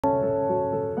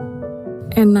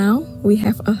And now we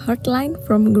have a heartline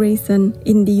from Grayson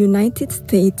in the United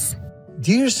States.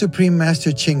 Dear Supreme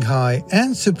Master Ching Hai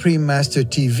and Supreme Master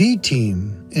TV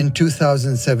team, in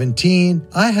 2017,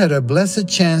 I had a blessed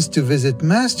chance to visit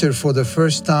Master for the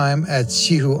first time at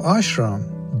Shihu Ashram.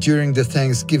 During the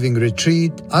Thanksgiving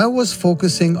retreat, I was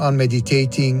focusing on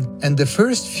meditating, and the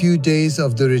first few days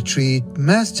of the retreat,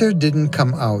 Master didn't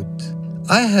come out.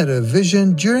 I had a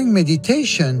vision during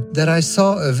meditation that I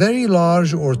saw a very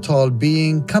large or tall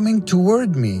being coming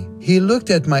toward me. He looked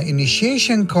at my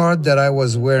initiation card that I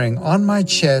was wearing on my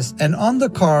chest, and on the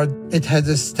card, it had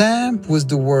a stamp with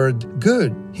the word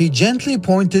 "Good." He gently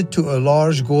pointed to a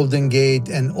large golden gate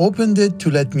and opened it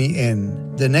to let me in.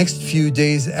 The next few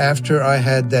days after I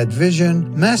had that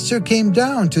vision, Master came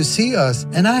down to see us,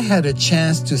 and I had a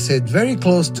chance to sit very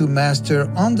close to Master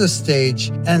on the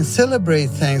stage and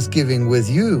celebrate Thanksgiving with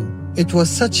you. It was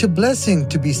such a blessing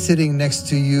to be sitting next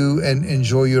to you and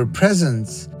enjoy your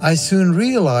presence. I soon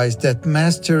realized that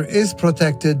Master is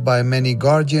protected by many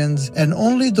guardians, and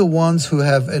only the ones who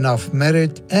have enough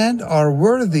merit and are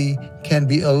worthy can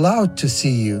be allowed to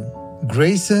see you.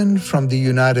 Grayson from the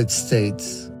United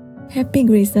States. Happy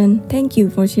Grayson, thank you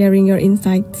for sharing your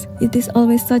insights. It is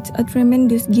always such a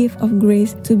tremendous gift of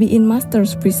grace to be in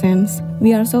Master's presence.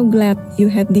 We are so glad you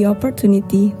had the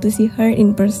opportunity to see her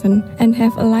in person and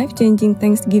have a life-changing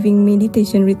Thanksgiving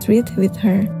meditation retreat with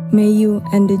her. May you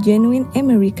and the genuine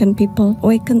American people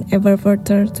awaken ever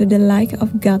further to the light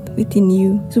of God within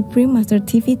you. Supreme Master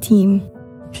TV team.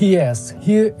 P.S.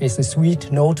 Here is a sweet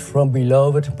note from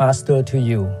beloved Master to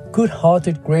you.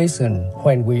 Good-hearted Grayson,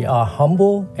 when we are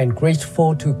humble and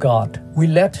grateful to God, we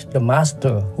let the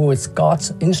Master, who is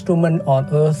God's instrument on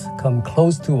earth, come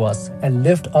close to us and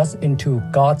lift us into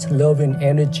God's loving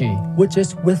energy, which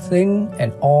is within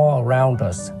and all around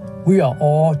us. We are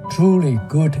all truly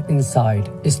good inside.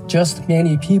 It's just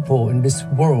many people in this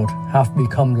world have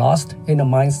become lost in a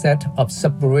mindset of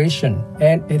separation,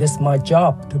 and it is my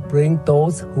job to bring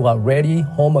those who are ready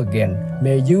home again.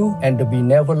 May you and the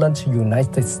benevolent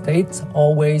United States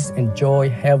always enjoy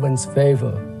heaven's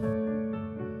favor.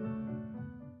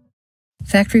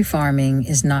 Factory farming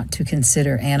is not to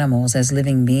consider animals as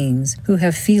living beings who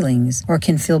have feelings or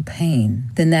can feel pain.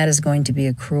 Then that is going to be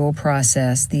a cruel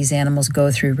process these animals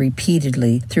go through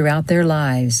repeatedly throughout their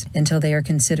lives until they are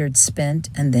considered spent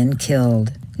and then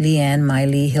killed. Leanne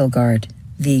Miley Hilgard,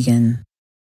 vegan.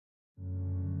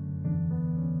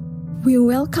 We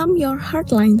welcome your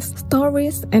heartlines,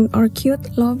 stories, and our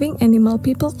cute loving animal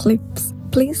people clips.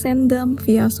 Please send them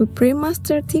via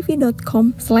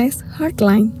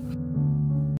suprememastertv.com/heartline.